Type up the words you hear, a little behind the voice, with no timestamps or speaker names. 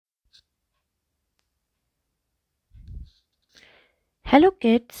Hello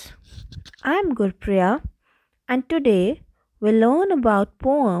kids, I'm Gurpriya and today we'll learn about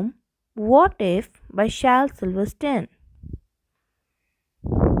poem What If by Shel Silverstein.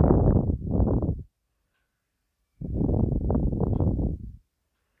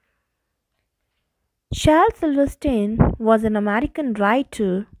 Shel Silverstein was an American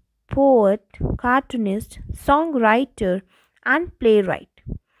writer, poet, cartoonist, songwriter and playwright.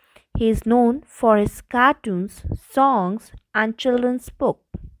 He is known for his cartoons, songs and children's books.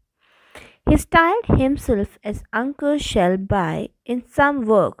 He styled himself as Uncle Shel by in some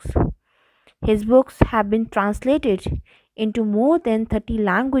works. His books have been translated into more than 30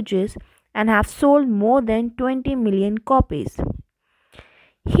 languages and have sold more than 20 million copies.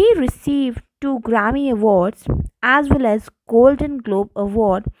 He received two Grammy Awards as well as Golden Globe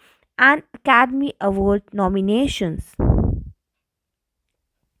Award and Academy Award nominations.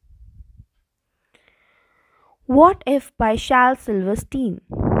 What If by Shel Silverstein?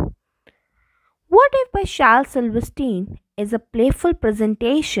 What If by Shel Silverstein is a playful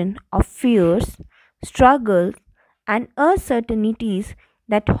presentation of fears, struggles, and uncertainties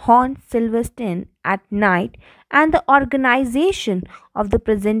that haunt Silverstein at night, and the organization of the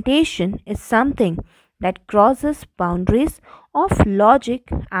presentation is something that crosses boundaries of logic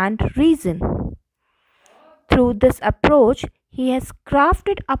and reason. Through this approach, he has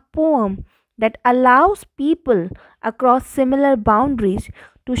crafted a poem that allows people across similar boundaries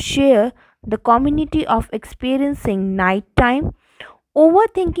to share the community of experiencing nighttime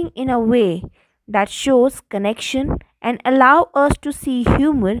overthinking in a way that shows connection and allow us to see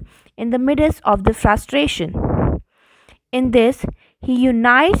humor in the midst of the frustration. In this, he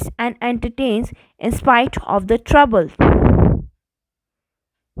unites and entertains in spite of the trouble.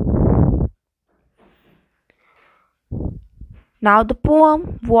 Now the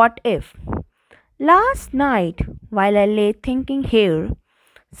poem What If? Last night, while I lay thinking here,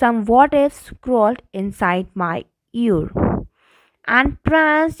 some what ifs crawled inside my ear and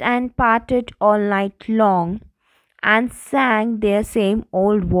pranced and parted all night long and sang their same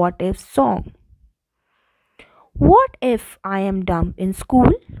old what if song. What if I am dumb in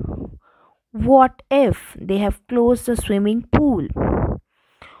school? What if they have closed the swimming pool?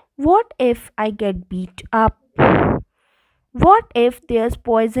 What if I get beat up? What if there's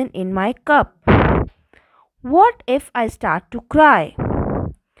poison in my cup? What if I start to cry?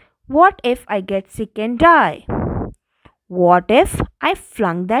 What if I get sick and die? What if I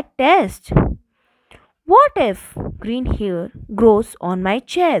flunk that test? What if green hair grows on my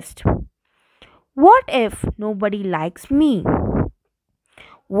chest? What if nobody likes me?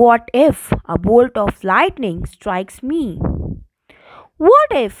 What if a bolt of lightning strikes me? What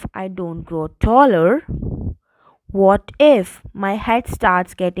if I don't grow taller? What if my head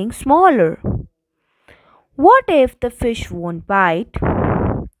starts getting smaller? What if the fish won't bite?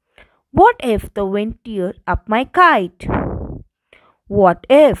 What if the wind tears up my kite? What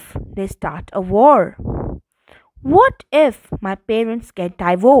if they start a war? What if my parents get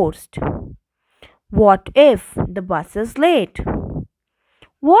divorced? What if the bus is late?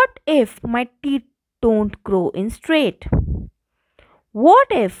 What if my teeth don't grow in straight? What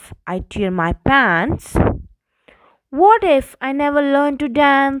if I tear my pants? What if I never learn to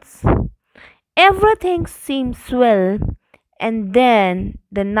dance? Everything seems well, and then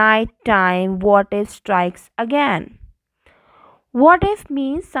the night time what if strikes again. What if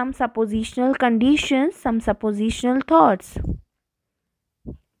means some suppositional conditions, some suppositional thoughts.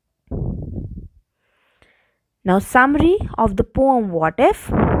 Now, summary of the poem What If?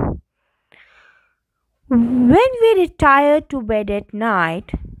 When we retire to bed at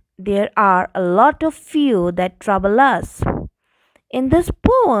night, there are a lot of fear that trouble us. In this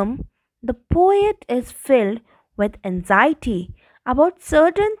poem, the poet is filled with anxiety about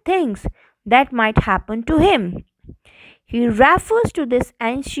certain things that might happen to him. He refers to these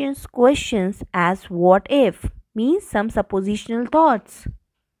ancient questions as what if, means some suppositional thoughts.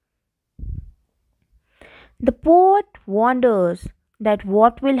 The poet wonders that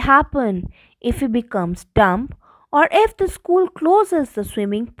what will happen if he becomes dumb, or if the school closes the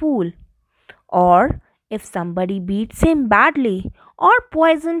swimming pool, or if somebody beats him badly or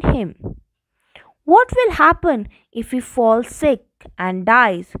poisons him. What will happen if he falls sick and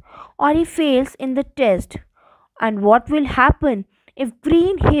dies, or he fails in the test? And what will happen if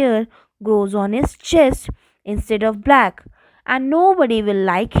green hair grows on his chest instead of black and nobody will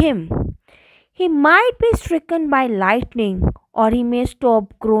like him? He might be stricken by lightning, or he may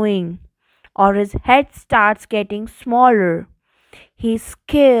stop growing, or his head starts getting smaller. He is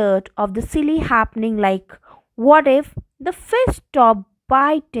scared of the silly happening, like what if the fish stop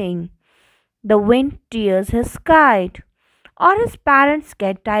biting, the wind tears his kite, or his parents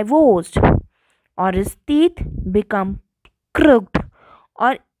get divorced, or his teeth become crooked,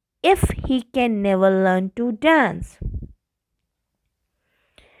 or if he can never learn to dance.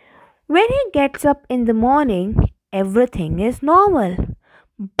 When he gets up in the morning, everything is normal.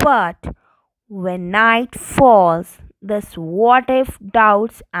 But when night falls, this what if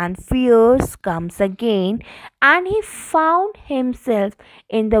doubts and fears comes again, and he found himself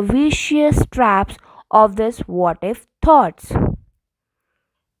in the vicious traps of this what if thoughts.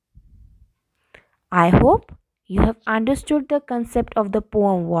 I hope you have understood the concept of the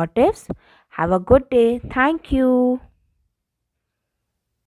poem What Ifs. Have a good day. Thank you.